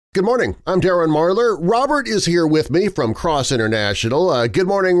Good morning. I'm Darren Marlar. Robert is here with me from Cross International. Good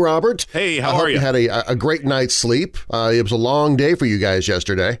morning, Robert. Hey, how are you? You had a great night's sleep. It was a long day for you guys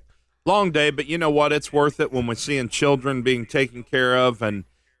yesterday. Long day, but you know what? It's worth it when we're seeing children being taken care of, and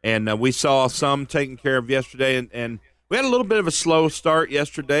we saw some taken care of yesterday, and we had a little bit of a slow start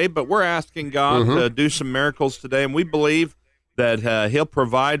yesterday, but we're asking God to do some miracles today, and we believe that He'll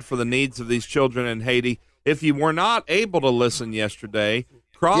provide for the needs of these children in Haiti. If you were not able to listen yesterday,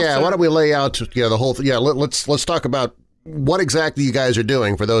 why don't we lay out the whole thing? Yeah, let's talk about what exactly you guys are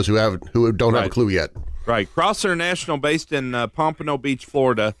doing for those who don't have a clue yet. Right. Cross International, based in Pompano Beach,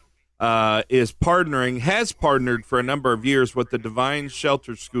 Florida, has partnered for a number of years with the Divine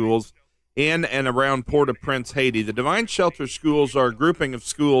Shelter Schools in and around Port-au-Prince, Haiti. The Divine Shelter Schools are a grouping of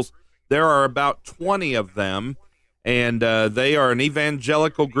schools. There are about 20 of them, and they are an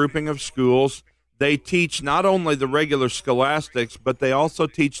evangelical grouping of schools. They teach not only the regular scholastics, but they also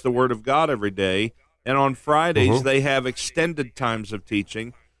teach the Word of God every day. And on Fridays, they have extended times of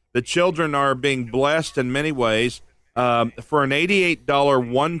teaching. The children are being blessed in many ways. For an $88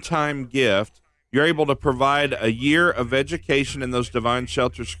 one-time gift, you're able to provide a year of education in those Divine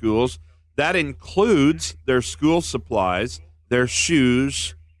Shelter Schools. That includes their school supplies, their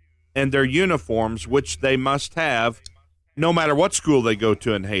shoes, and their uniforms, which they must have no matter what school they go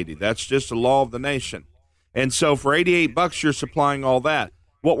to in Haiti. That's just a law of the nation. And so for $88, you're supplying all that.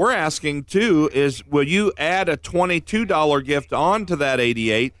 What we're asking, too, is will you add a $22 gift onto that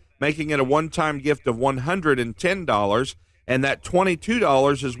 $88, making it a one-time gift of $110, and that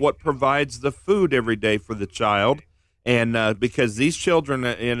 $22 is what provides the food every day for the child. And because these children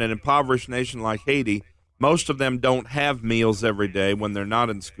in an impoverished nation like Haiti, most of them don't have meals every day when they're not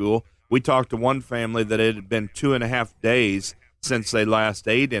in school. We talked to one family that it had been 2.5 days since they last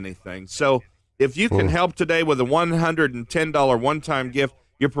ate anything. So if you can help today with a $110 one-time gift,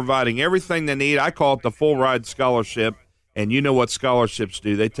 you're providing everything they need. I call it the full ride scholarship, and you know what scholarships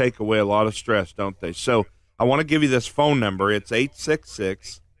do. They take away a lot of stress, don't they? So I want to give you this phone number. It's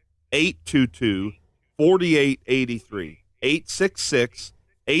 866-822-4883.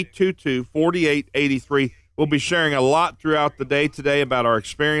 866-822-4883. We'll be sharing a lot throughout the day today about our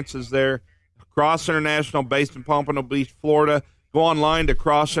experiences there. Cross International, based in Pompano Beach, Florida. Go online to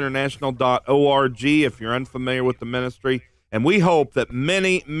crossinternational.org if you're unfamiliar with the ministry. And we hope that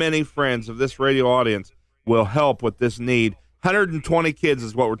many, many friends of this radio audience will help with this need. 120 kids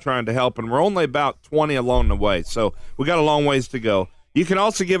is what we're trying to help, and we're only about 20 along the way. So we got a long ways to go. You can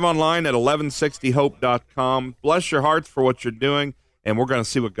also give online at 1160hope.com. Bless your hearts for what you're doing, and we're going to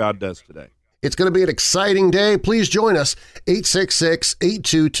see what God does today. It's going to be an exciting day. Please join us,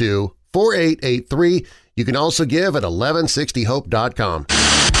 866-822-4883. You can also give at 1160hope.com.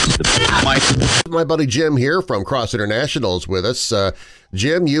 My buddy Jim here from Cross International is with us.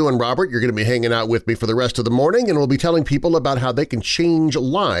 Jim, you and Robert, you're going to be hanging out with me for the rest of the morning, and we'll be telling people about how they can change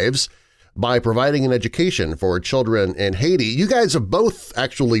lives by providing an education for children in Haiti. You guys have both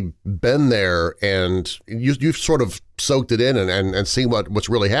actually been there, and you've sort of soaked it in and seen what's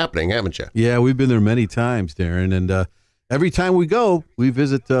really happening, haven't you? Yeah, we've been there many times, Darren, and every time we go, we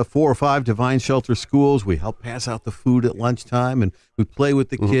visit 4 or 5 Divine Shelter schools. We help pass out the food at lunchtime, and we play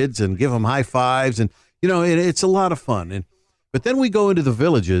with the kids and give them high fives, and it's a lot of fun. But then we go into the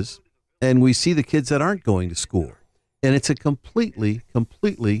villages, and we see the kids that aren't going to school. And it's a completely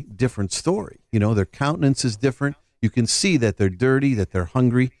different story. Their countenance is different. You can see that they're dirty, that they're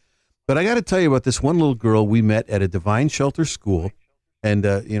hungry. But I got to tell you about this one little girl we met at a Divine Shelter school. And,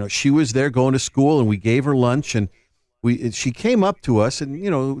 she was there going to school, and we gave her lunch. And she came up to us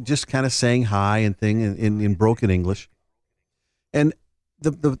and, just kind of saying hi and thing in broken English. And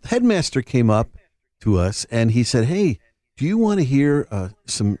the headmaster came up to us, and he said, "Hey, do you want to hear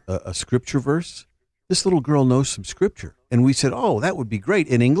a scripture verse? This little girl knows some scripture." And we said, "Oh, that would be great."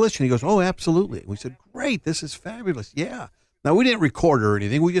 In English? And he goes, "Oh, absolutely." We said, "Great, this is fabulous." Yeah. Now, we didn't record her or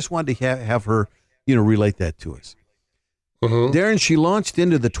anything. We just wanted to have her, relate that to us. Darren, she launched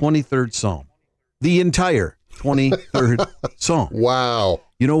into the 23rd Psalm, the entire 23rd Psalm. Wow.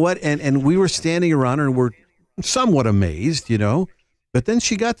 You know what? And we were standing around her, and we're somewhat amazed, But then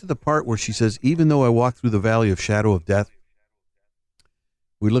she got to the part where she says, "Even though I walk through the valley of shadow of death,"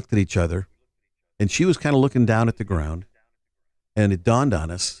 we looked at each other. And she was kind of looking down at the ground, and it dawned on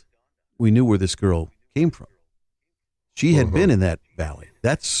us, we knew where this girl came from. She had been in that valley.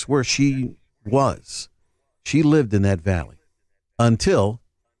 That's where she was. She lived in that valley until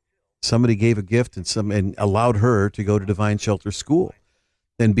somebody gave a gift and allowed her to go to Divine Shelter School.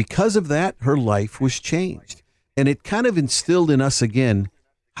 And because of that, her life was changed. And it kind of instilled in us again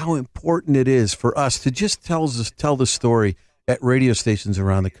how important it is for us to just tell the story at radio stations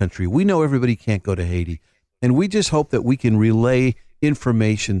around the country. We know everybody can't go to Haiti, and we just hope that we can relay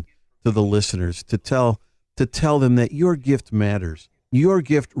information to the listeners to tell them that your gift matters. Your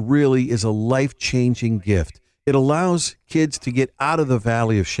gift really is a life-changing gift. It allows kids to get out of the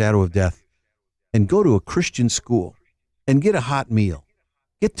valley of shadow of death and go to a Christian school and get a hot meal,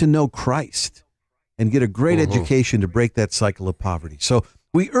 get to know Christ, and get a great education to break that cycle of poverty. So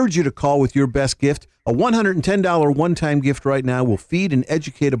we urge you to call with your best gift. A $110 one-time gift right now will feed and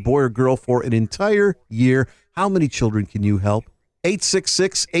educate a boy or girl for an entire year. How many children can you help?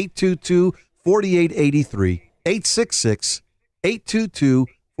 866-822-4883.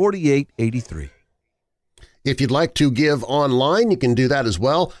 866-822-4883. If you'd like to give online, you can do that as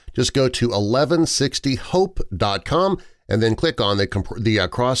well. Just go to 1160hope.com and then click on the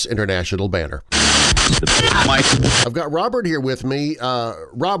Cross International banner. I've got Robert here with me.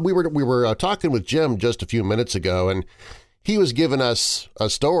 Rob, we were talking with Jim just a few minutes ago, and he was giving us a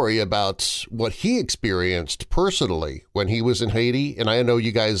story about what he experienced personally when he was in Haiti, and I know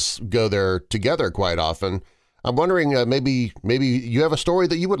you guys go there together quite often. I'm wondering, maybe you have a story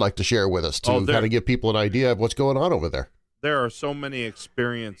that you would like to share with us to kind of give people an idea of what's going on over there. There are so many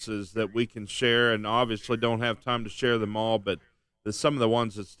experiences that we can share, and obviously don't have time to share them all, but some of the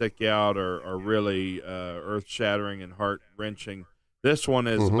ones that stick out are really earth-shattering and heart-wrenching. This one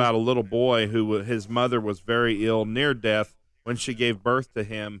is about a little boy his mother was very ill, near death, when she gave birth to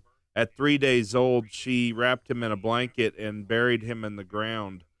him. At 3 days old, she wrapped him in a blanket and buried him in the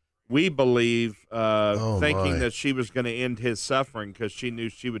ground. We believe, thinking that she was going to end his suffering because she knew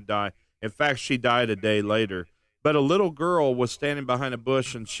she would die. In fact, she died a day later. But a little girl was standing behind a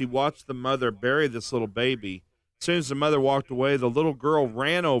bush, and she watched the mother bury this little baby. As soon as the mother walked away, the little girl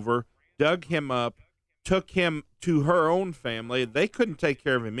ran over, dug him up, took him to her own family. They couldn't take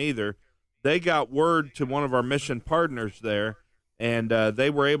care of him either. They got word to one of our mission partners there, and they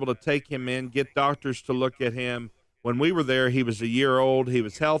were able to take him in, get doctors to look at him. When we were there, he was a year old. He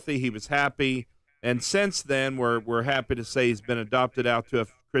was healthy. He was happy. And since then, we're happy to say he's been adopted out to a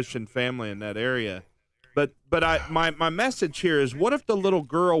Christian family in that area. But my message here is, what if the little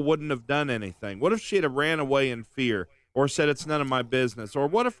girl wouldn't have done anything? What if she had ran away in fear or said it's none of my business? Or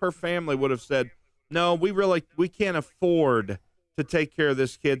what if her family would have said, no, we can't afford to take care of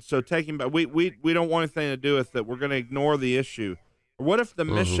this kid, so take him back. We don't want anything to do with it. We're going to ignore the issue. Or what if the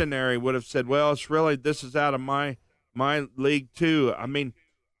missionary would have said, well, this is out of my league too. I mean,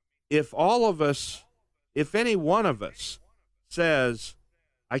 if any one of us says,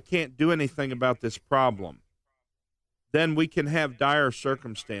 I can't do anything about this problem, then we can have dire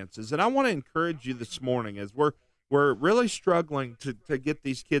circumstances. And I want to encourage you this morning, as we're really struggling to get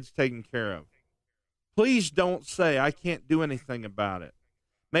these kids taken care of. Please don't say, I can't do anything about it.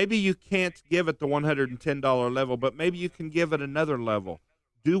 Maybe you can't give at the $110 level, but maybe you can give at another level.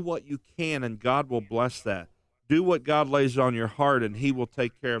 Do what you can, and God will bless that. Do what God lays on your heart, and he will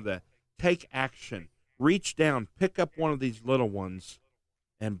take care of that. Take action. Reach down, pick up one of these little ones,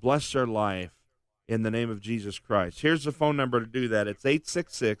 and bless their life in the name of Jesus Christ. Here's the phone number to do that. It's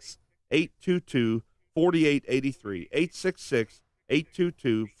 866-822-4883.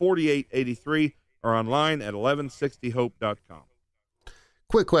 866-822-4883, or online at 1160hope.com.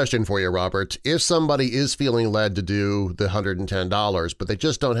 Quick question for you, Robert. If somebody is feeling led to do the $110, but they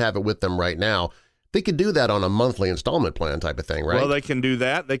just don't have it with them right now, they could do that on a monthly installment plan type of thing, right? Well, they can do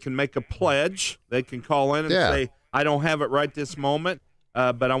that. They can make a pledge. They can call in and say, I don't have it right this moment,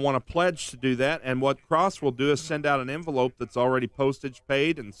 but I want a pledge to do that. And what Cross will do is send out an envelope that's already postage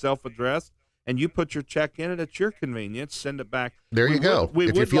paid and self-addressed, and you put your check in it at your convenience, send it back. There you go. We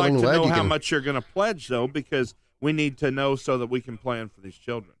would like to know how much you're going to pledge, though, because we need to know so that we can plan for these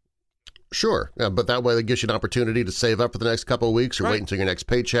children. Sure, but that way it gives you an opportunity to save up for the next couple of weeks or wait until your next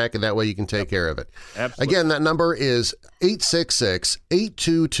paycheck, and that way you can take care of it. Absolutely. Again, that number is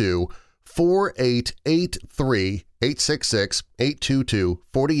 866-822-4883,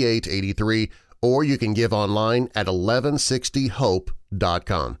 866-822-4883, or you can give online at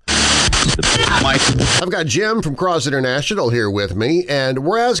 1160hope.com. I've got Jim from Cross International here with me, and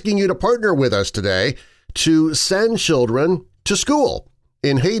we're asking you to partner with us today to send children to school.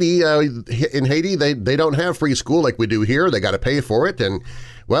 In Haiti, they don't have free school like we do here. They got to pay for it, and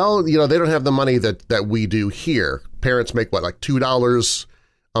well, they don't have the money that we do here. Parents make like $2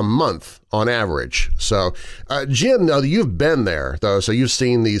 a month on average. So, Jim, now you've been there though, so you've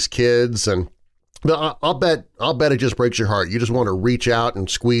seen these kids, and I'll bet it just breaks your heart. You just want to reach out and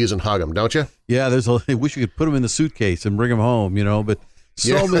squeeze and hug them, don't you? Yeah, I wish you could put them in the suitcase and bring them home, but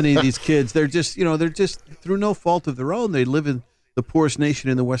so many of these kids, they're just through no fault of their own. They live in the poorest nation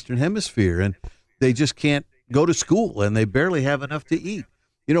in the Western Hemisphere, and they just can't go to school, and they barely have enough to eat.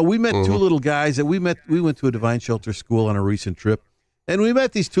 You know, we met two little guys that we went to a Divine Shelter school on a recent trip, and we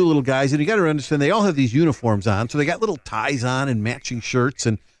met these two little guys, and you got to understand, they all have these uniforms on, so they got little ties on and matching shirts,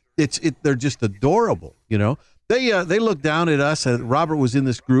 and they're just adorable, you know. They looked down at us, and Robert was in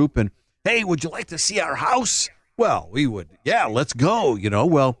this group, and, hey, would you like to see our house? Well, we would. Yeah, let's go, you know.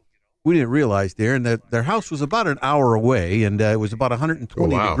 Well, we didn't realize, Darren, that their house was about an hour away, and it was about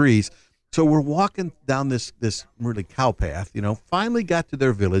 120 degrees. So we're walking down this really cow path, you know, finally got to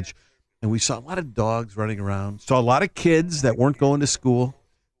their village, and we saw a lot of dogs running around, saw a lot of kids that weren't going to school,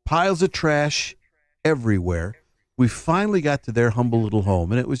 piles of trash everywhere. We finally got to their humble little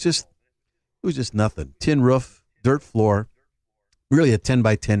home, and it was just nothing. Tin roof, dirt floor, really a 10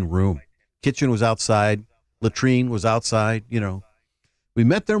 by 10 room. Kitchen was outside, latrine was outside, you know. We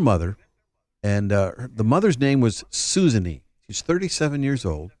met their mother, and the mother's name was Susanie. She's 37 years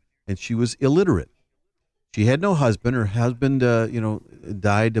old, and she was illiterate. She had no husband. Her husband,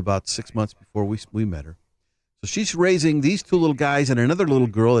 died about 6 months before we met her. So she's raising these two little guys and another little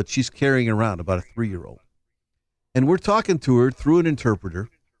girl that she's carrying around, about a 3-year-old. And we're talking to her through an interpreter,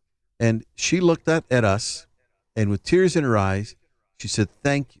 and she looked at us, and with tears in her eyes, she said,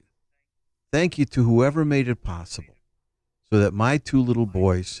 "Thank you. Thank you to whoever made it possible, so that my two little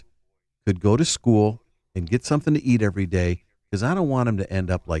boys could go to school and get something to eat every day, because I don't want them to end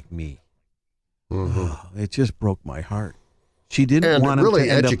up like me." Oh, it just broke my heart. She didn't want them to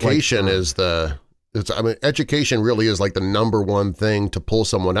end up like education is education really is like the number one thing to pull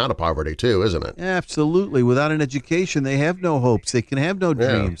someone out of poverty too, isn't it? Absolutely. Without an education, they have no hopes. They can have no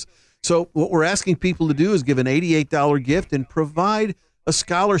dreams. So what we're asking people to do is give an $88 gift and provide a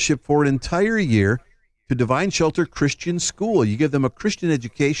scholarship for an entire year to Divine Shelter Christian School. You give them a Christian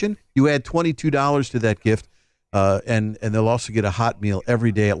education, you add $22 to that gift, and they'll also get a hot meal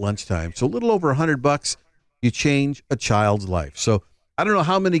every day at lunchtime. So a little over $100, you change a child's life. So I don't know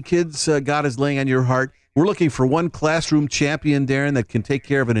how many kids God is laying on your heart. We're looking for one classroom champion, Darren, that can take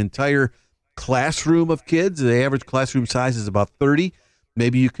care of an entire classroom of kids. The average classroom size is about 30.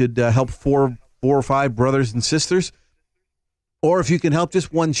 Maybe you could help four or five brothers and sisters. Or if you can help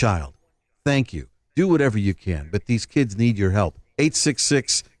just one child, thank you. Do whatever you can, but these kids need your help.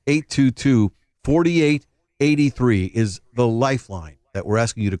 866-822-4883 is the lifeline that we're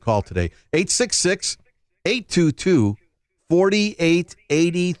asking you to call today.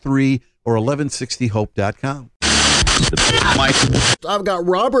 866-822-4883 or 1160hope.com. I've got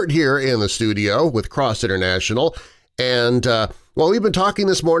Robert here in the studio with Cross International, and we've been talking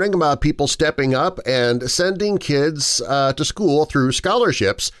this morning about people stepping up and sending kids to school through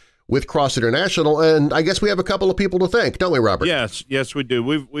scholarships with Cross International, and I guess we have a couple of people to thank, don't we, Robert? Yes, we do.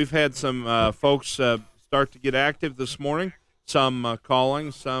 We've had some folks start to get active this morning, some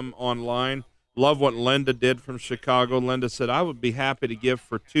calling, some online. Love what Linda did from Chicago. Linda said, "I would be happy to give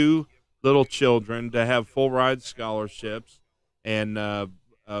for 2 little children to have full ride scholarships." And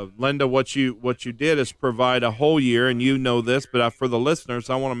Linda, what you did is provide a whole year, and you know this, but for the listeners,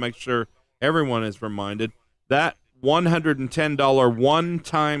 I want to make sure everyone is reminded that $110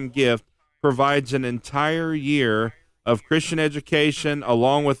 one-time gift provides an entire year of Christian education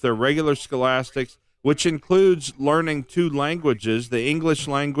along with their regular scholastics, which includes learning 2 languages, the English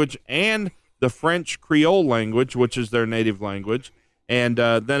language and the French Creole language, which is their native language. And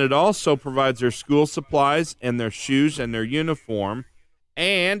then it also provides their school supplies and their shoes and their uniform.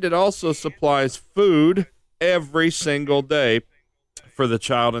 And it also supplies food every single day for the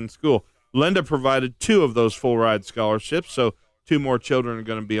child in school. Linda provided 2 of those full ride scholarships, so 2 more children are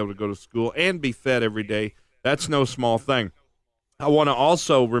going to be able to go to school and be fed every day. That's no small thing. I want to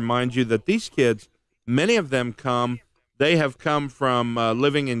also remind you that these kids, many of them they have come from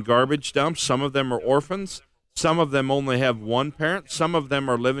living in garbage dumps. Some of them are orphans. Some of them only have one parent. Some of them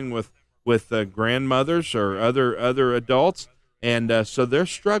are living with grandmothers or other adults. And so they're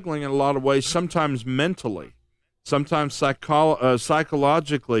struggling in a lot of ways, sometimes mentally, sometimes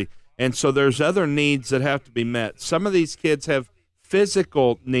psychologically. And so there's other needs that have to be met. Some of these kids have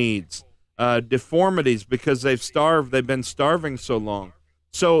physical needs, deformities, because they've been starving so long.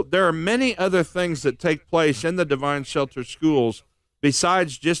 So there are many other things that take place in the Divine Shelter schools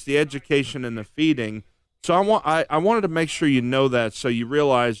besides just the education and the feeding. So I wanted to make sure you know that, so you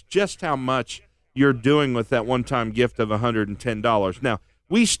realize just how much you're doing with that one-time gift of $110. Now,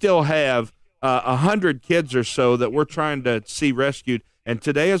 we still have 100 kids or so that we're trying to see rescued, and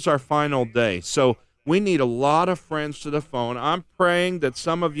today is our final day. So we need a lot of friends to the phone. I'm praying that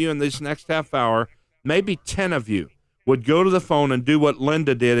some of you in this next half hour, maybe 10 of you, would go to the phone and do what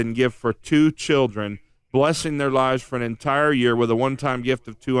Linda did and give for 2 children, blessing their lives for an entire year with a one-time gift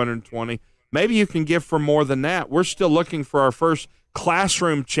of $220. maybe you can give for more than that. We're still looking for our first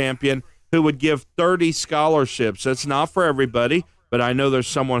classroom champion who would give 30 scholarships. That's not for everybody, but I know there's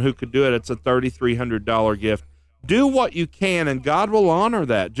someone who could do it. It's a $3,300 gift. Do what you can, and God will honor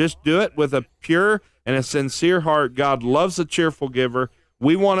that. Just do it with a pure and a sincere heart. God loves a cheerful giver.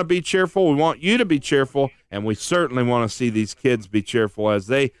 We want to be cheerful. We want you to be cheerful, and we certainly want to see these kids be cheerful as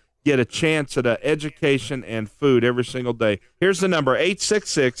they get a chance at an education and food every single day. Here's the number,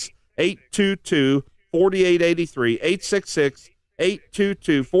 866-822-4883,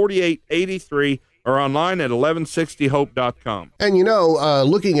 866-822-4883, or online at 1160hope.com. And,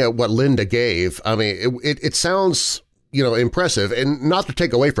 looking at what Linda gave, I mean, it sounds, impressive, and not to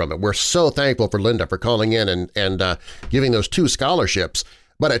take away from it. We're so thankful for Linda for calling in and giving those 2 scholarships.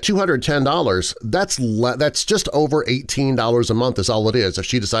 But at $210, that's just over $18 a month is all it is. If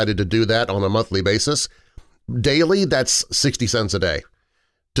she decided to do that on a monthly basis, daily, that's 60 cents a day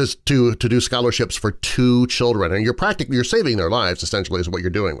just to do scholarships for 2 children. And you're saving their lives, essentially, is what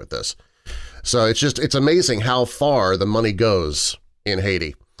you're doing with this. So it's amazing how far the money goes in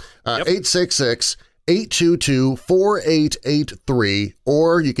Haiti. 866-822-4883,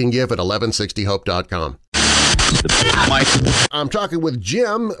 or you can give at 1160hope.com. I'm talking with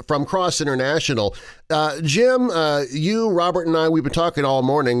Jim from Cross International. Jim, you, Robert, and I, we've been talking all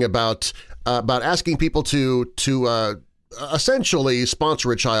morning about asking people to essentially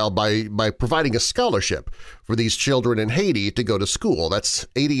sponsor a child by providing a scholarship for these children in Haiti to go to school. That's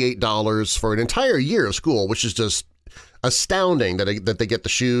 $88 for an entire year of school, which is just astounding that they get the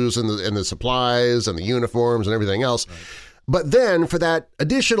shoes and the supplies and the uniforms and everything else. Right. But then for that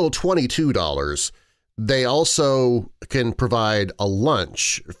additional $22, they also can provide a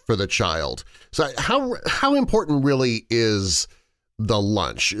lunch for the child. So how important really is the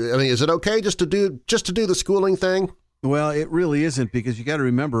lunch? I mean, is it okay just to do the schooling thing? Well, it really isn't, because you got to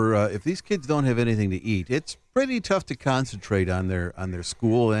remember, if these kids don't have anything to eat, it's pretty tough to concentrate on their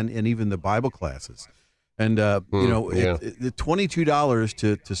school and even the Bible classes. And the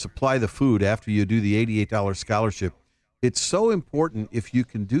 $22 to supply the food after you do the $88 scholarship, it's so important if you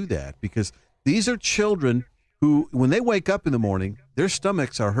can do that, because these are children who, when they wake up in the morning, their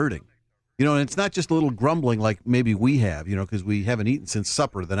stomachs are hurting. And it's not just a little grumbling like maybe we have, because we haven't eaten since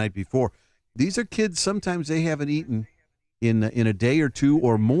supper the night before. These are kids, sometimes they haven't eaten in a day or 2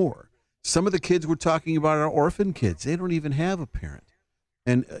 or more. Some of the kids we're talking about are orphan kids. They don't even have a parent.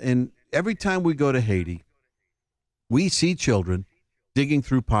 And every time we go to Haiti, we see children digging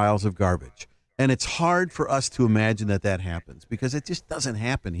through piles of garbage. And it's hard for us to imagine that happens, because it just doesn't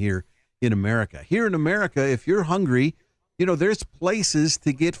happen here in America. Here in America, if you're hungry, there's places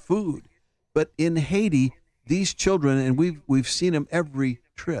to get food. But in Haiti, these children, and we've seen them every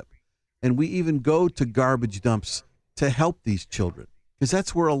trip, and we even go to garbage dumps to help these children, because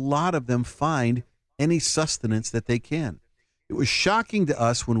that's where a lot of them find any sustenance that they can. It was shocking to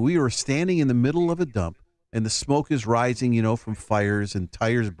us when we were standing in the middle of a dump and the smoke is rising, from fires and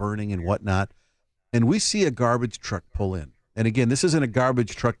tires burning and whatnot, and we see a garbage truck pull in. And again, this isn't a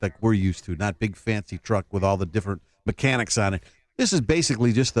garbage truck like we're used to, not big fancy truck with all the different mechanics on it. This is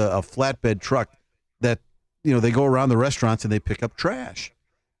basically just a flatbed truck that, they go around the restaurants and they pick up trash.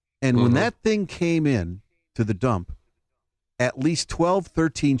 And when that thing came in to the dump, at least 12,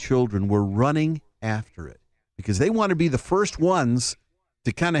 13 children were running after it, because they want to be the first ones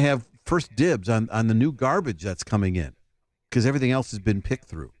to kind of have first dibs on the new garbage that's coming in, because everything else has been picked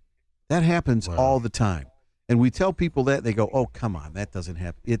through. That happens all the time. And we tell people that, they go, oh, come on, that doesn't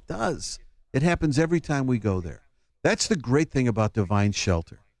happen. It does. It happens every time we go there. That's the great thing about Divine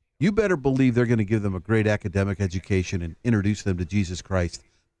Shelter. You better believe they're going to give them a great academic education and introduce them to Jesus Christ.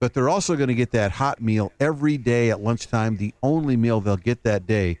 But they're also going to get that hot meal every day at lunchtime, the only meal they'll get that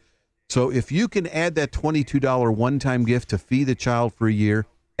day. So if you can add that $22 one-time gift to feed the child for a year,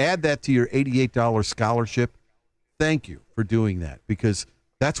 add that to your $88 scholarship, thank you for doing that, because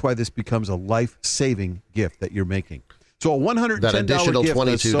that's why this becomes a life-saving gift that you're making. So a $110 that additional gift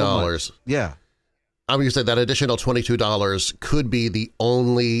 $22. is so much. Yeah. I'm going to say that additional $22 could be the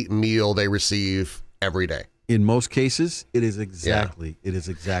only meal they receive every day. In most cases, it is exactly.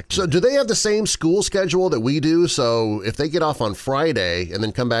 So do they have the same school schedule that we do? So if they get off on Friday and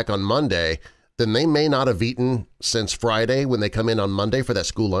then come back on Monday, then they may not have eaten since Friday when they come in on Monday for that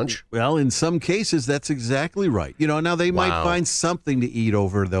school lunch? Well, in some cases, that's exactly right. Now they might find something to eat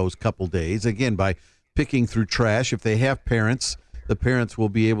over those couple days, again, by picking through trash. If they have parents, the parents will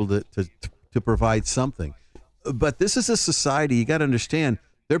be able to provide something. But this is a society, you got to understand,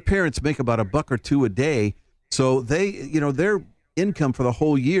 their parents make about $1 or $2 a day. So their income for the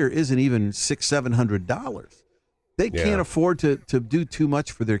whole year isn't even $600-700. They can't afford to do too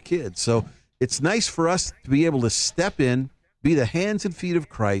much for their kids. So it's nice for us to be able to step in, be the hands and feet of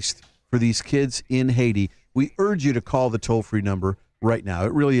Christ for these kids in Haiti. We urge you to call the toll-free number right now.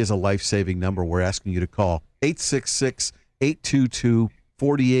 It really is a life-saving number we're asking you to call.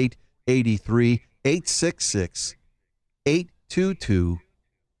 866-822-4883.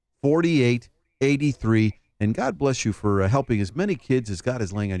 866-822-4883. And God bless you for helping as many kids as God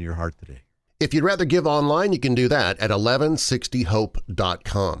is laying on your heart today. If you'd rather give online, you can do that at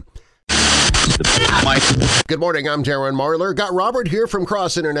 1160hope.com. Good morning, I'm Darren Marlar. Got Robert here from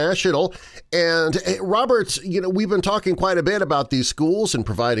Cross International. And Robert, we've been talking quite a bit about these schools and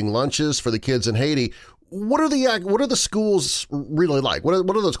providing lunches for the kids in Haiti. What are the schools really like? What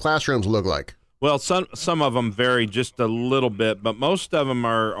do those classrooms look like? Well, some of them vary just a little bit, but most of them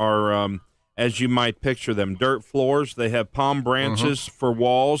are as you might picture them, dirt floors. They have palm branches for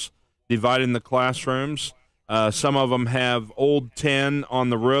walls dividing the classrooms. Some of them have old tin on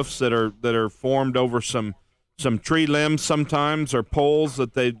the roofs that are formed over some tree limbs sometimes, or poles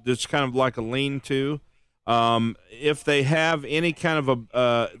that they just kind of like a lean-to. If they have any kind of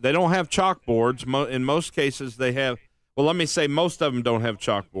they don't have chalkboards. In most cases they have, well, let me say most of them don't have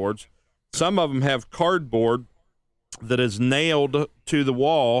chalkboards. Some of them have cardboard that is nailed to the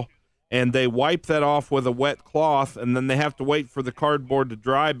wall, and they wipe that off with a wet cloth, and then they have to wait for the cardboard to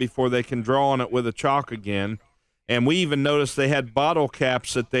dry before they can draw on it with a chalk again. And we even noticed they had bottle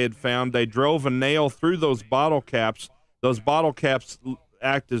caps that they had found. They drove a nail through those bottle caps. Those bottle caps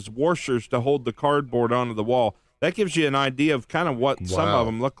act as washers to hold the cardboard onto the wall. That gives you an idea of kind of what some of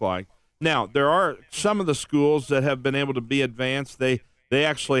them look like. Now, there are some of the schools that have been able to be advanced. They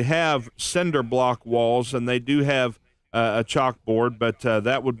actually have cinder block walls, and they do have a chalkboard, but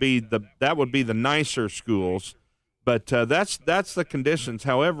that would be the nicer schools. But that's the conditions.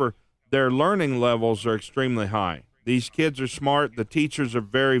 However, their learning levels are extremely high. These kids are smart. The teachers are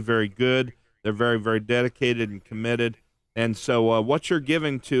very, very good. They're very, very dedicated and committed. And so what you're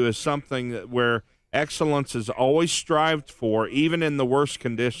giving to is something where excellence is always strived for, even in the worst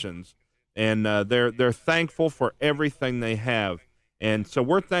conditions. And they're thankful for everything they have. And so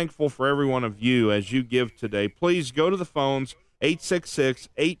we're thankful for every one of you as you give today. Please go to the phones,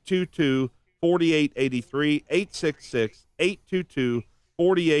 866-822-4883,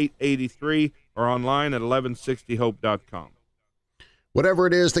 866-822-4883, or online at 1160hope.com. Whatever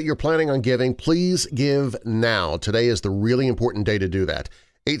it is that you're planning on giving, please give now. Today is the really important day to do that.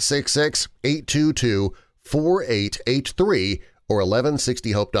 866-822-4883 or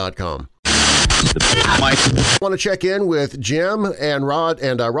 1160hope.com. I want to check in with Jim and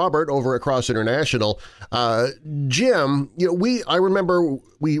Robert over at Cross International. Jim, I remember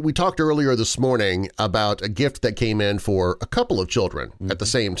we talked earlier this morning about a gift that came in for a couple of children at the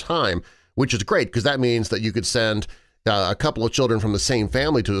same time, which is great because that means that you could send a couple of children from the same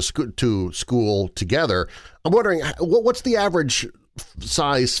family to school together. I'm wondering, what's the average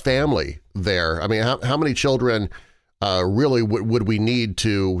size family there? I mean, how many children really would we need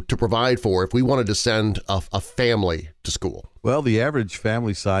to provide for if we wanted to send a family to school? Well, the average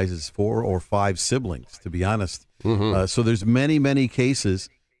family size is 4 or 5 siblings, to be honest. So there's many, many cases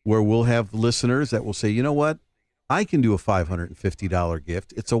where we'll have listeners that will say, you know what, I can do a $550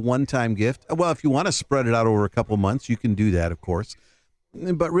 gift. It's a one-time gift. Well, if you want to spread it out over a couple months, you can do that, of course.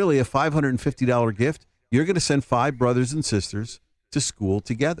 But really, a $550 gift, you're going to send 5 brothers and sisters to school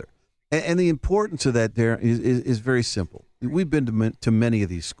together. And the importance of that there is very simple. We've been to many of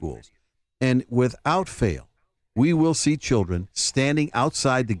these schools, and without fail, we will see children standing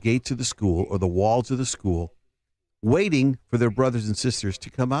outside the gates of the school or the walls of the school waiting for their brothers and sisters to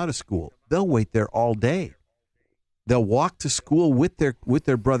come out of school. They'll wait there all day. They'll walk to school with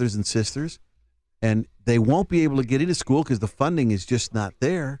their brothers and sisters, and they won't be able to get into school because the funding is just not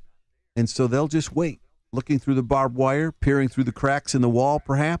there, and so they'll just wait, looking through the barbed wire, peering through the cracks in the wall,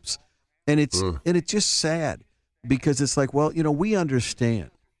 perhaps. And it's just sad because it's like, well, we understand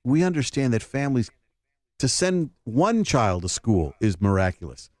that families, to send one child to school is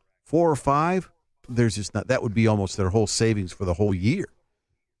miraculous. 4 or 5, there's just not. That would be almost their whole savings for the whole year.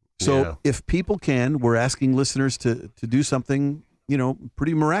 So if people can, we're asking listeners to do something,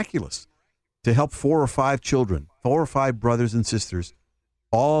 pretty miraculous to help 4 or 5 children, 4 or 5 brothers and sisters,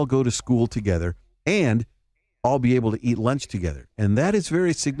 all go to school together and all be able to eat lunch together. And that is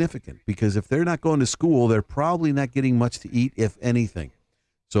very significant because if they're not going to school, they're probably not getting much to eat, if anything.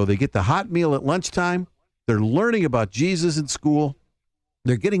 So they get the hot meal at lunchtime. They're learning about Jesus in school.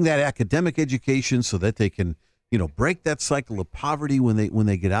 They're getting that academic education so that they can, break that cycle of poverty when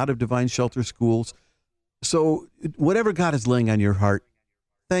they get out of Divine Shelter schools. So whatever God is laying on your heart,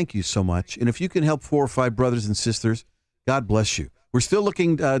 thank you so much. And if you can help 4 or 5 brothers and sisters, God bless you. We're still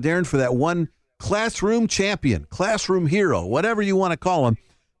looking, Darren, for that one classroom champion, classroom hero, whatever you want to call him.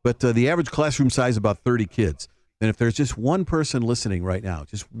 But the average classroom size is about 30 kids. And if there's just one person listening right now,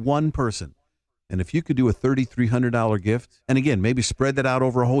 just one person, and if you could do a $3,300 gift, and again, maybe spread that out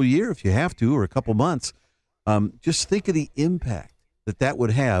over a whole year if you have to, or a couple months, just think of the impact that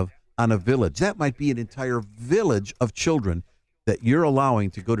would have on a village. That might be an entire village of children that you're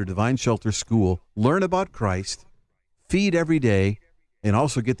allowing to go to Divine Shelter School, learn about Christ, feed every day, and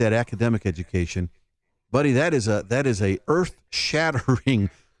also get that academic education. Buddy, that is a earth-shattering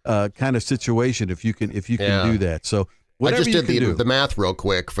kind of situation if you can do that. So I just did the math real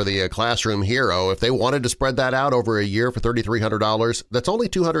quick for the classroom hero. If they wanted to spread that out over a year for $3,300, that's only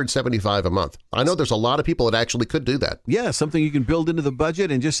 $275 a month. I know there's a lot of people that actually could do that. Yeah, something you can build into the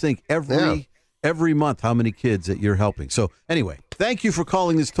budget and just think every month how many kids that you're helping. So anyway, thank you for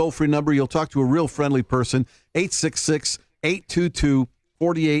calling this toll-free number. You'll talk to a real friendly person,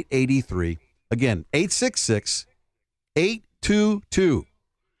 866-822-4883. Again,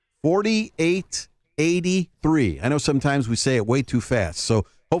 866-822-4883. I know sometimes we say it way too fast, so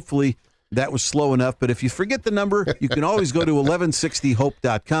hopefully that was slow enough. But if you forget the number, you can always go to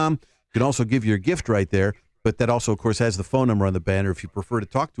 1160hope.com. You can also give your gift right there, but that also, of course, has the phone number on the banner if you prefer to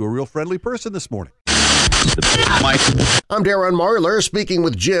talk to a real friendly person this morning. I'm Darren Marlar speaking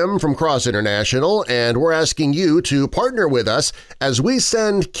with Jim from Cross International, and we're asking you to partner with us as we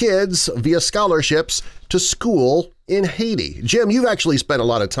send kids via scholarships to school in Haiti. Jim, you've actually spent a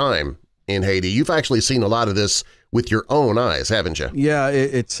lot of time in Haiti. You've actually seen a lot of this with your own eyes, haven't you? Yeah,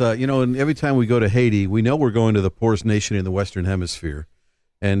 it's and every time we go to Haiti, we know we're going to the poorest nation in the Western Hemisphere,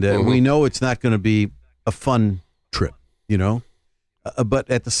 and we know it's not going to be a fun trip, but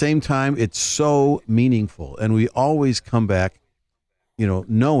at the same time, it's so meaningful, and we always come back,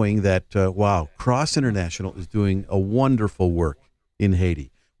 knowing that wow, Cross International is doing a wonderful work in Haiti.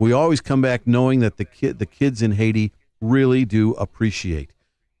 We always come back knowing that the kids in Haiti really do appreciate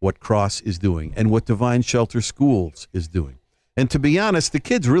what Cross is doing and what Divine Shelter Schools is doing. And to be honest, the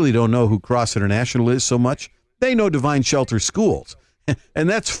kids really don't know who Cross International is so much. They know Divine Shelter Schools. And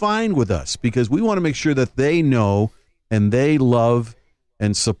that's fine with us because we want to make sure that they know and they love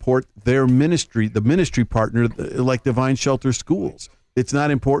and support their ministry, the ministry partner like Divine Shelter Schools. It's not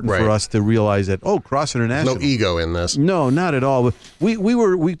important for us to realize that, Cross International. No ego in this. No, not at all. We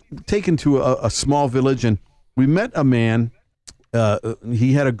were taken to a small village, and we met a man.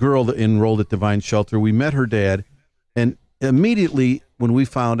 He had a girl that enrolled at Divine Shelter. We met her dad, and immediately when he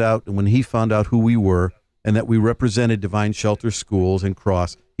found out who we were and that we represented Divine Shelter Schools and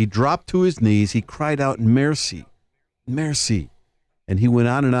Cross, he dropped to his knees. He cried out, "Merci, merci," and he went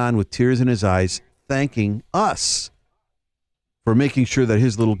on with tears in his eyes, thanking us for making sure that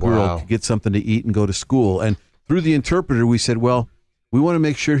his little girl could get something to eat and go to school. And through the interpreter, we said, well, we want to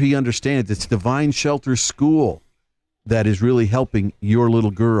make sure he understands it's Divine Shelter School that is really helping your little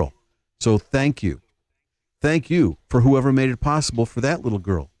girl. So thank you. Thank you for whoever made it possible for that little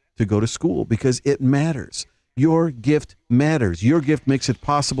girl to go to school because it matters. Your gift matters. Your gift makes it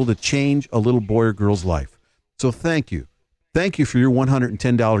possible to change a little boy or girl's life. So thank you. Thank you for your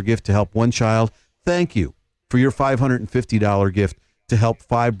 $110 gift to help one child. Thank you for your $550 gift to help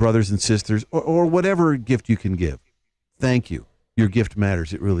 5 brothers and sisters or whatever gift you can give. Thank you. Your gift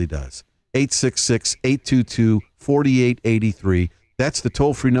matters. It really does. 866-822-4883. That's the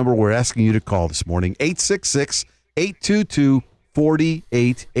toll-free number we're asking you to call this morning,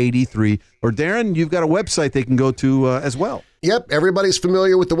 866-822-4883. Or, Darren, you've got a website they can go to as well. Yep, everybody's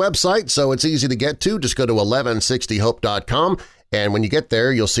familiar with the website, so it's easy to get to. Just go to 1160hope.com, and when you get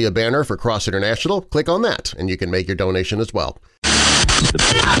there, you'll see a banner for Cross International. Click on that, and you can make your donation as well.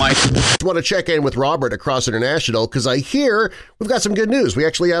 I want to check in with Robert at Cross International because I hear we've got some good news. We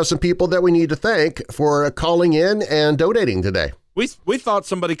actually have some people that we need to thank for calling in and donating today. We thought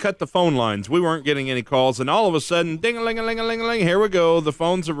somebody cut the phone lines. We weren't getting any calls, and all of a sudden, ding-a-ling-a-ling-a-ling-a-ling, here we go. The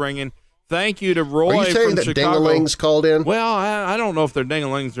phones are ringing. Thank you to Roy Are you saying that Chicago. ding-a-lings called in? Well, I don't know if they're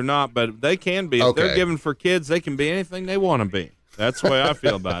ding-a-lings or not, but they can be. If they're giving for kids, they can be anything they want to be. That's the way I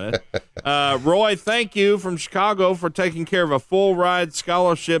feel about it. Roy, thank you from Chicago for taking care of a full ride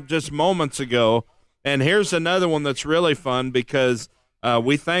scholarship just moments ago. And here's another one that's really fun because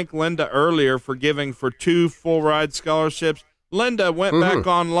we thanked Linda earlier for giving for 2 full ride scholarships. Linda went back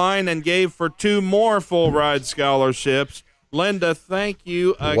online and gave for 2 more full ride scholarships. Linda, thank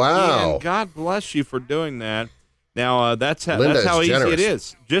you again. Wow. God bless you for doing that. Now, that's how easy generous. it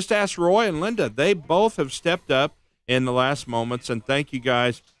is. Just ask Roy and Linda. They both have stepped up in the last moments, and thank you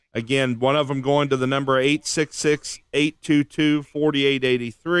guys. Again, one of them going to the number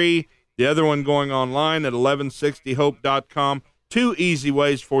 866-822-4883, the other one going online at 1160hope.com. 2 easy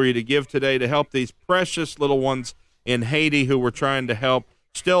ways for you to give today to help these precious little ones in Haiti who we're trying to help.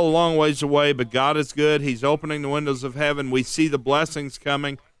 Still a long ways away, but God is good. He's opening the windows of heaven. We see the blessings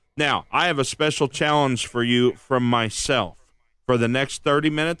coming. Now, I have a special challenge for you from myself. For the next 30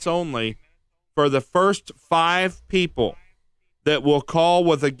 minutes only, for the first 5 people that will call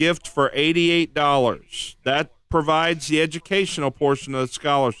with a gift for $88, that provides the educational portion of the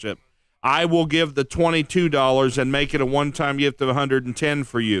scholarship, I will give the $22 and make it a one-time gift of $110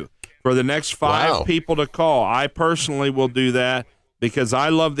 for you. For the next 5 people to call, I personally will do that because I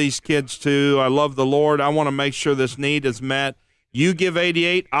love these kids too. I love the Lord. I want to make sure this need is met. You give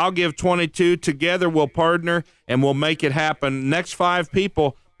 88, I'll give 22. Together we'll partner and we'll make it happen. Next 5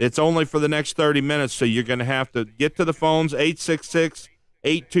 people, it's only for the next 30 minutes, so you're going to have to get to the phones,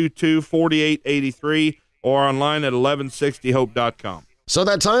 866-822-4883, or online at 1160hope.com. So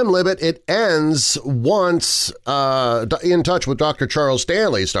that time limit, it ends once In Touch with Dr. Charles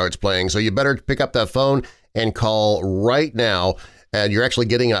Stanley starts playing, so you better pick up that phone and call right now, and you're actually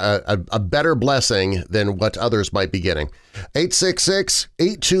getting a better blessing than what others might be getting.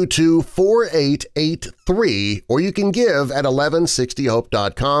 866-822-4883, or you can give at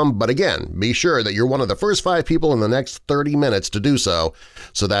 1160hope.com. But again, be sure that you're one of the first 5 people in the next 30 minutes to do so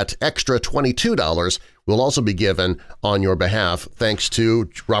that extra $22 will also be given on your behalf thanks to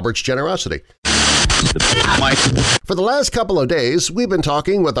Robert's generosity. For the last couple of days, we've been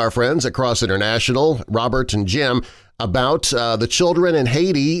talking with our friends at Cross International, Robert and Jim, about the children in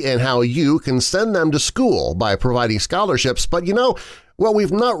Haiti and how you can send them to school by providing scholarships. But you know, what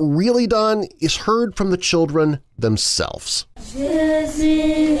we've not really done is heard from the children themselves.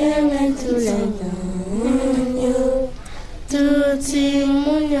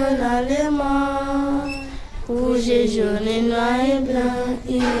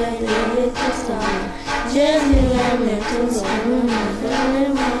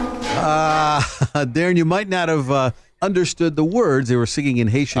 Darren, you might not have understood the words they were singing in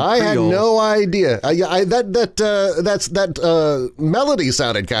Haitian Creole. I had no idea. That melody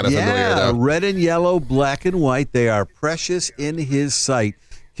sounded kind of familiar, though. Red and yellow, black and white, they are precious in His sight.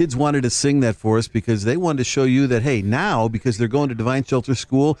 Kids wanted to sing that for us because they wanted to show you that, hey, now, because they're going to Divine Shelter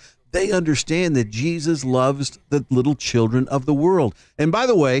School, they understand that Jesus loves the little children of the world. And by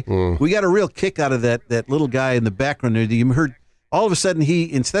the way, we got a real kick out of that little guy in the background there. You heard all of a sudden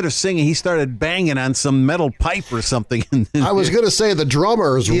he, instead of singing, he started banging on some metal pipe or something. I was going to say the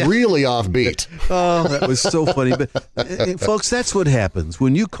drummer is really offbeat. Oh, that was so funny. But folks, that's what happens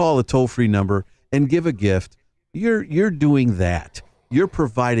when you call a toll-free number and give a gift. You're doing that. You're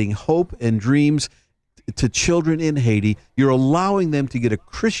providing hope and dreams to children in Haiti. You're allowing them to get a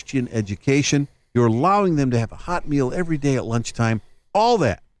Christian education. You're allowing them to have a hot meal every day at lunchtime. All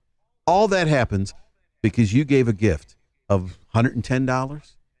that happens because you gave a gift of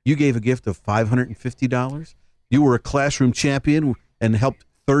 $110. You gave a gift of $550. You were a classroom champion and helped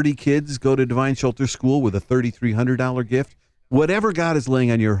 30 kids go to Divine Shelter School with a $3,300 gift. Whatever God is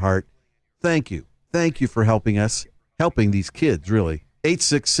laying on your heart, thank you. Thank you for helping us, helping these kids, really.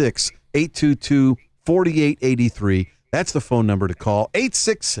 866-822-4883. That's the phone number to call,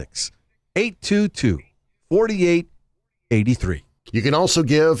 866-822-4883. You can also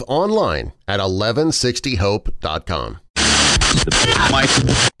give online at 1160hope.com.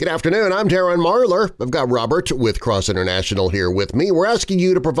 Good afternoon, I'm Darren Marlar. I've got Robert with Cross International here with me. We're asking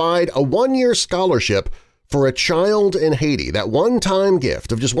you to provide a one-year scholarship for a child in Haiti. That one-time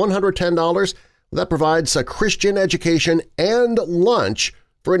gift of just $110, that provides a Christian education and lunch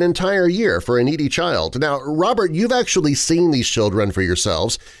for an entire year for a needy child. Now, Robert, you've actually seen these children for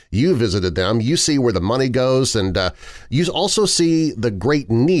yourselves. You visited them. You see where the money goes, and you also see the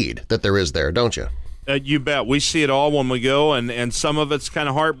great need that there is there, don't you? You bet. We see it all when we go, and some of it's kind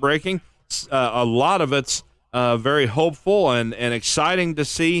of heartbreaking. A lot of it's very hopeful and exciting to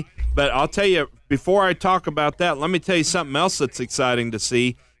see. But I'll tell you, before I talk about that, let me tell you something else that's exciting to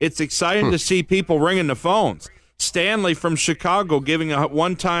see. It's exciting to see people ringing the phones. Stanley from Chicago giving a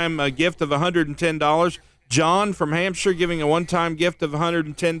one-time gift of $110. John from Hampshire giving a one-time gift of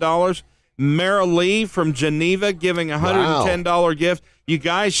 $110. Meryl Lee from Geneva giving a $110 gift. You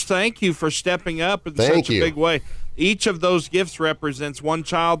guys, thank you for stepping up in such a big way. Each of those gifts represents one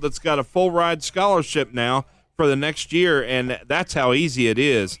child that's got a full-ride scholarship now for the next year, and that's how easy it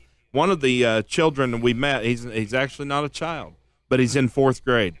is. One of the children we met, he's actually not a child, but he's in 4th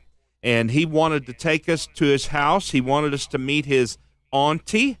grade. And he wanted to take us to his house. He wanted us to meet his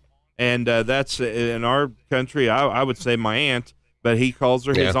auntie, and that's in our country, I would say my aunt, but he calls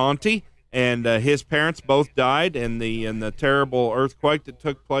her his auntie. And his parents both died in the terrible earthquake that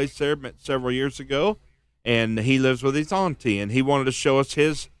took place there several years ago. and he lives with his auntie, and he wanted to show us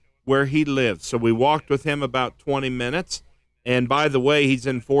where he lives. So we walked with him about 20 minutes. And by the way, he's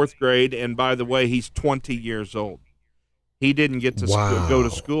in 4th grade, and by the way, he's 20 years old. He didn't get to go to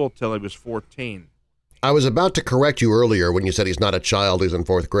school till he was 14. I was about to correct you earlier when you said he's not a child, he's in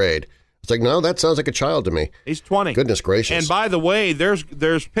 4th grade. It's like, no, that sounds like a child to me. He's 20. Goodness gracious. And by the way, there's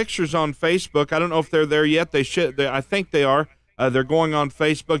pictures on Facebook. I don't know if they're there yet. They should. I think they are. They're going on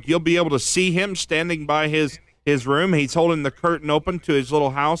Facebook. You'll be able to see him standing by his room. He's holding the curtain open to his little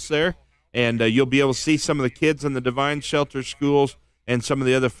house there. And you'll be able to see some of the kids in the Divine Shelter schools and some of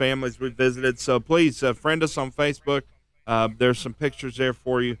the other families we visited. So please friend us on Facebook. There's some pictures there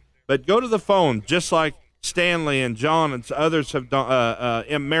for you. But go to the phone, just like Stanley and John and others have done,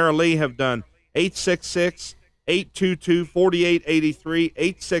 and Mara Lee have done,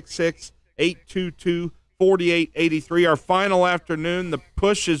 866-822-4883, 866-822-4883. Our final afternoon, the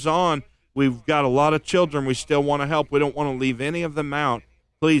push is on. We've got a lot of children we still want to help. We don't want to leave any of them out.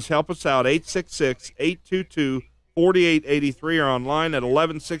 Please help us out, 866-822-4883, or online at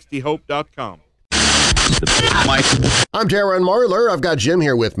 1160hope.com. I'm Darren Marlar. I've got Jim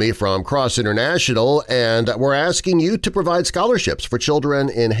here with me from Cross International, and we're asking you to provide scholarships for children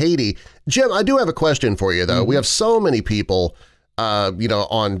in Haiti. Jim, I do have a question for you, though. We have so many people,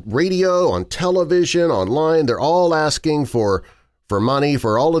 on radio, on television, online. They're all asking for money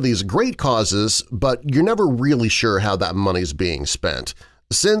for all of these great causes, but you're never really sure how that money's being spent.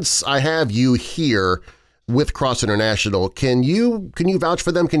 Since I have you here with Cross International, can you vouch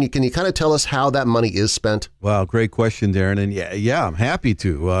for them? Can you kind of tell us how that money is spent? Well, great question, Darren. And yeah, I'm happy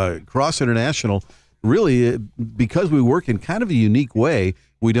to. Cross International, really, because we work in kind of a unique way,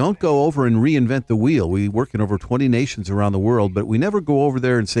 we don't go over and reinvent the wheel. We work in over 20 nations around the world, but we never go over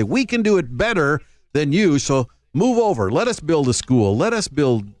there and say, we can do it better than you, so move over. Let us build a school. Let us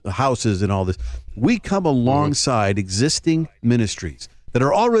build houses and all this. We come alongside existing ministries that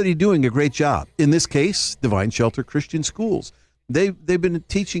are already doing a great job. In this case, Divine Shelter Christian Schools. They've been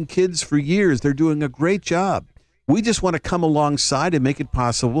teaching kids for years. They're doing a great job. We just want to come alongside and make it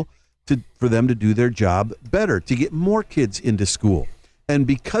possible for them to do their job better, to get more kids into school. And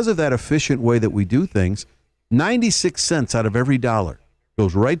because of that efficient way that we do things, 96 cents out of every dollar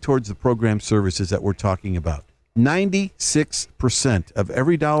goes right towards the program services that we're talking about. 96% of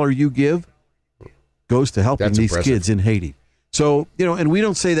every dollar you give goes to helping these kids in Haiti. So, and we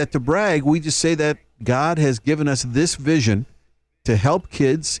don't say that to brag. We just say that God has given us this vision to help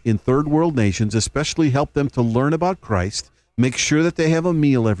kids in third world nations, especially help them to learn about Christ, make sure that they have a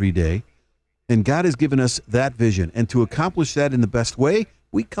meal every day. And God has given us that vision. And to accomplish that in the best way,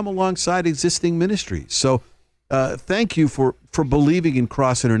 we come alongside existing ministries. So thank you for believing in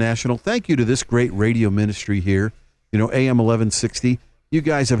Cross International. Thank you to this great radio ministry here, AM 1160. You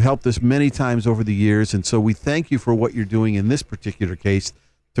guys have helped us many times over the years, and so we thank you for what you're doing in this particular case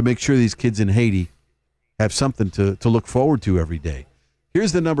to make sure these kids in Haiti have something to look forward to every day.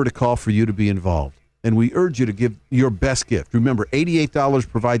 Here's the number to call for you to be involved, and we urge you to give your best gift. Remember, $88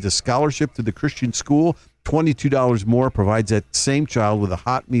 provides a scholarship to the Christian school. $22 more provides that same child with a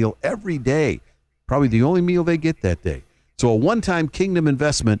hot meal every day, probably the only meal they get that day. So a one-time kingdom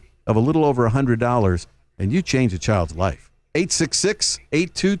investment of a little over $100, and you change a child's life.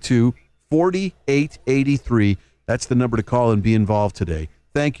 866-822-4883. That's the number to call and be involved today.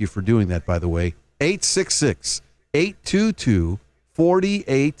 Thank you for doing that, by the way.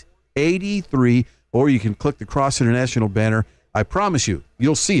 866-822-4883. Or you can click the Cross International banner. I promise you,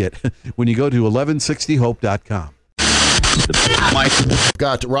 you'll see it when you go to 1160hope.com.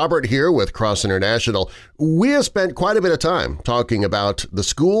 Got Robert here with Cross International. We have spent quite a bit of time talking about the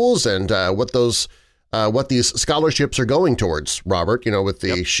schools and what these scholarships are going towards, Robert, with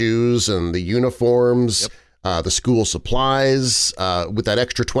the shoes and the uniforms, the school supplies, with that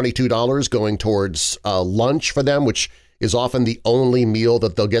extra $22 going towards lunch for them, which is often the only meal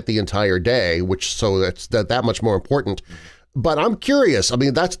that they'll get the entire day, so that's that much more important. But I'm curious, I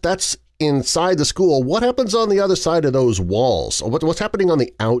mean, that's inside the school. What happens on the other side of those walls? What's happening on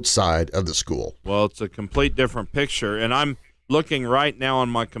the outside of the school? Well, it's a complete different picture, and I'm looking right now on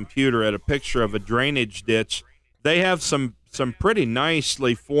my computer at a picture of a drainage ditch. They have some pretty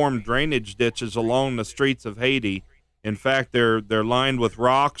nicely formed drainage ditches along the streets of Haiti. In fact, they're lined with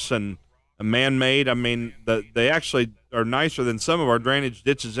rocks and man-made. I mean, they actually are nicer than some of our drainage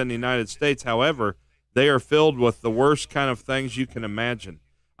ditches in the United States. However, they are filled with the worst kind of things you can imagine.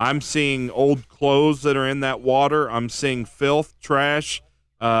 I'm seeing old clothes that are in that water. I'm seeing filth, trash.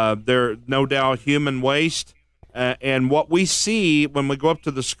 There no doubt human waste. And what we see when we go up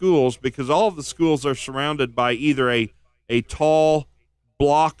to the schools, because all of the schools are surrounded by either a tall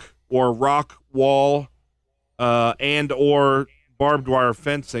block or rock wall and or barbed wire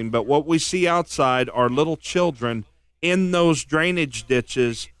fencing. But what we see outside are little children in those drainage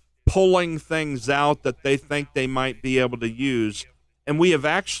ditches pulling things out that they think they might be able to use. And we have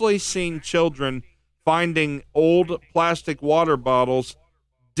actually seen children finding old plastic water bottles,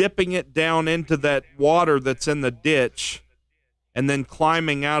 dipping it down into that water that's in the ditch, and then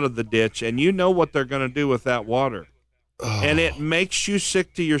climbing out of the ditch. And you know what they're going to do with that water. Oh. And it makes you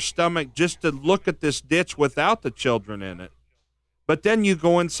sick to your stomach just to look at this ditch without the children in it. But then you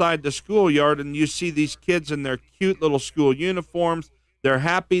go inside the schoolyard and you see these kids in their cute little school uniforms. They're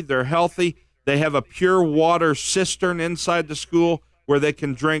happy. They're healthy. They have a pure water cistern inside the school where they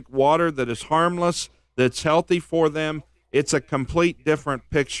can drink water that is harmless, that's healthy for them. It's a complete different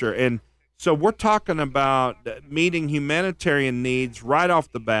picture. And so we're talking about meeting humanitarian needs right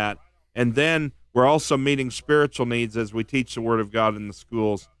off the bat, and then we're also meeting spiritual needs as we teach the Word of God in the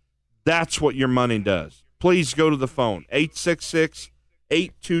schools. That's what your money does. Please go to the phone,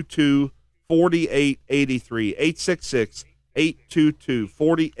 866-822-4883,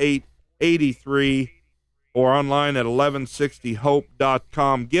 866-822-4883, or online at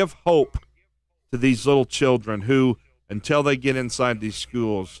 1160hope.com. Give hope to these little children who, until they get inside these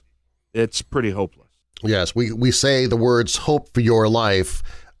schools, it's pretty hopeless. Yes, we say the words hope for your life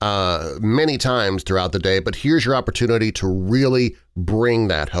many times throughout the day, but here's your opportunity to really bring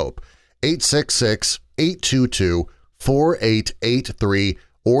that hope. 866-822-4883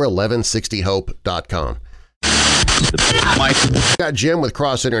 or 1160hope.com. Got Jim with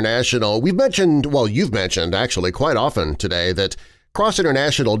Cross International. We've mentioned, well, you've mentioned actually quite often today that Cross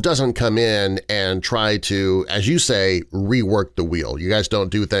International doesn't come in and try to, as you say, rework the wheel. You guys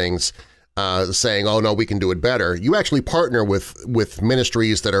don't do things saying, oh, no, we can do it better. You actually partner with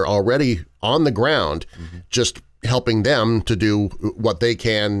ministries that are already on the ground, just helping them to do what they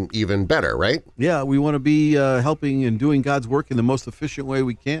can even better, right? Yeah, we want to be helping and doing God's work in the most efficient way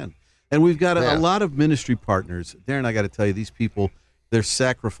we can. And we've got a lot of ministry partners. Darren, I got to tell you, these people, their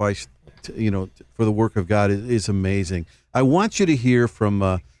sacrifice for the work of God is amazing. I want you to hear from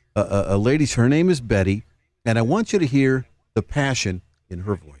a lady, her name is Betty, and I want you to hear the passion in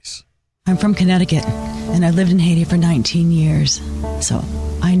her voice. I'm from Connecticut, and I've lived in Haiti for 19 years. So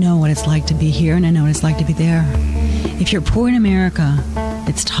I know what it's like to be here, and I know what it's like to be there. If you're poor in America,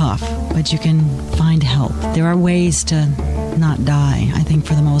 it's tough, but you can find help. There are ways to not die, I think,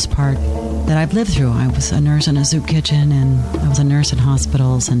 for the most part, that I've lived through. I was a nurse in a soup kitchen, and I was a nurse in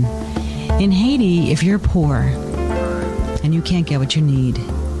hospitals. And in Haiti, if you're poor and you can't get what you need,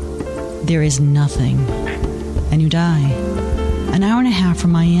 there is nothing, and you die. An hour and a half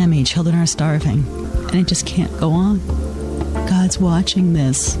from Miami, children are starving, and it just can't go on. God's watching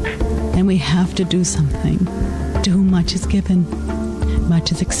this, and we have to do something. To whom much is given,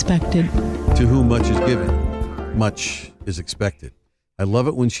 much is expected. To whom much is given, much is expected. I love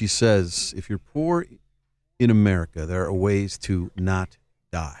it when she says, if you're poor in America, there are ways to not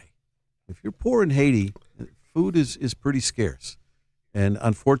die. If you're poor in Haiti, food is pretty scarce. And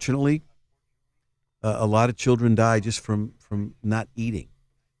unfortunately, a lot of children die just from not eating.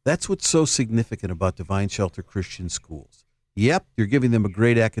 That's what's so significant about Divine Shelter Christian Schools. Yep, you're giving them a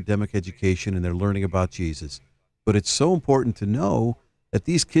great academic education and they're learning about Jesus. But it's so important to know that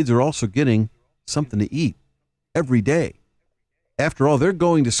these kids are also getting something to eat every day. After all, they're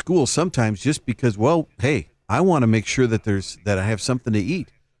going to school sometimes just because, well, hey, I want to make sure that I have something to eat.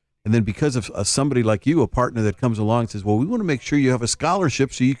 And then because of somebody like you, a partner that comes along and says, well, we want to make sure you have a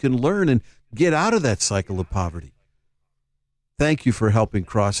scholarship so you can learn and get out of that cycle of poverty. Thank you for helping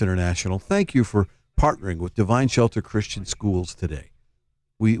Cross International. Thank you for partnering with Divine Shelter Christian Schools today.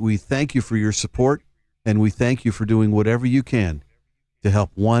 We thank you for your support, and we thank you for doing whatever you can to help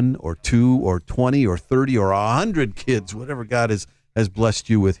 1 or 2 or 20 or 30 or 100 kids, whatever God has blessed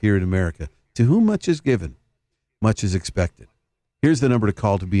you with here in America. To whom much is given, much is expected. Here's the number to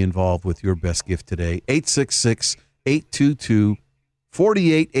call to be involved with your best gift today,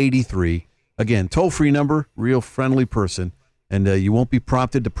 866-822-4883. Again, toll-free number, real friendly person, and you won't be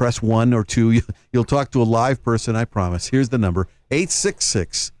prompted to press 1 or 2. You'll talk to a live person, I promise. Here's the number,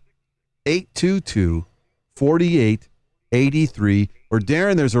 866-822-4883. Or,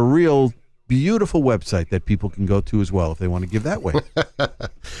 Darren, there's a real beautiful website that people can go to as well if they want to give that way.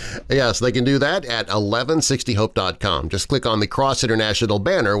 Yes, they can do that at 1160hope.com. Just click on the Cross International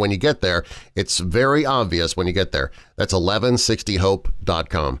banner when you get there. It's very obvious when you get there. That's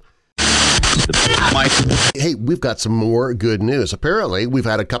 1160hope.com. Hey, we've got some more good news. Apparently, we've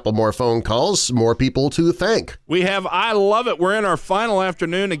had a couple more phone calls, more people to thank. We have. I love it. We're in our final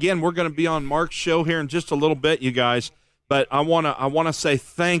afternoon. Again, we're going to be on Mark's show here in just a little bit, you guys. But I want to say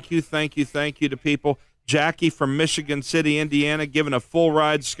thank you to people. Jackie from Michigan City, Indiana, given a full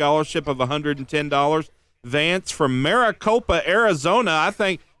ride scholarship of $110. Vance from Maricopa, Arizona, I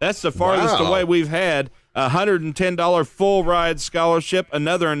think that's the farthest away we've had, $110 full ride scholarship.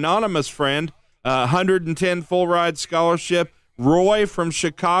 Another anonymous friend, $110 full ride scholarship. Roy from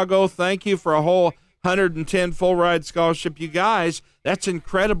Chicago, thank you for a whole $110 full ride scholarship. You guys, that's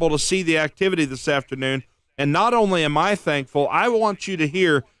incredible to see the activity this afternoon. And not only am I thankful, I want you to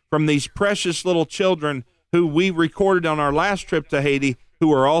hear from these precious little children who we recorded on our last trip to Haiti,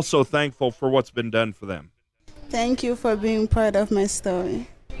 who are also thankful for what's been done for them. Thank you for being part of my story.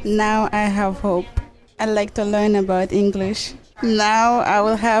 Now I have hope. I like to learn about English. Now I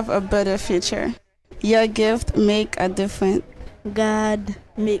will have a better future. Your gift make a difference. God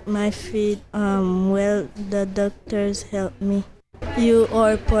make my feet well. The doctors help me. You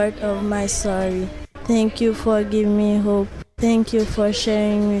are part of my story. Thank you for giving me hope. Thank you for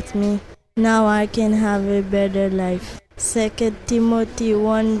sharing with me. Now I can have a better life. 2 Timothy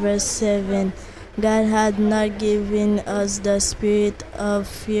 1 verse 7. God had not given us the spirit of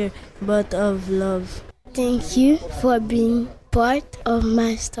fear, but of love. Thank you for being part of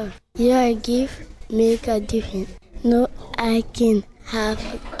my story. Your gift make a difference. No, I can have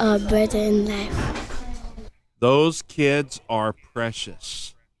a better life. Those kids are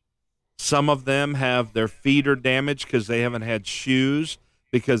precious. Some of them have their feet are damaged because they haven't had shoes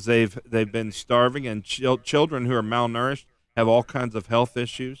because they've been starving, and children who are malnourished have all kinds of health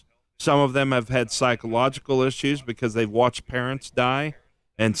issues. Some of them have had psychological issues because they've watched parents die,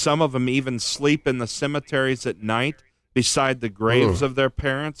 and some of them even sleep in the cemeteries at night beside the graves of their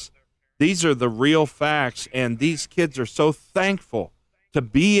parents. These are the real facts, and these kids are so thankful to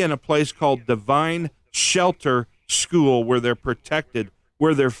be in a place called Divine Shelter School where they're protected,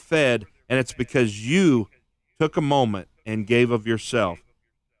 where they're fed, and it's because you took a moment and gave of yourself.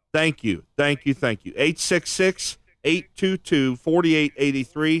 Thank you, thank you, thank you.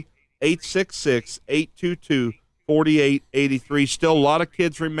 866-822-4883, 866-822-4883. Still a lot of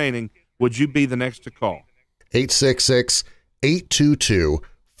kids remaining. Would you be the next to call?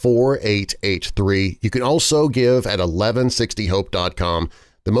 866-822-4883. You can also give at 1160hope.com.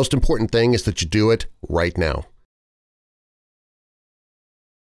 The most important thing is that you do it right now.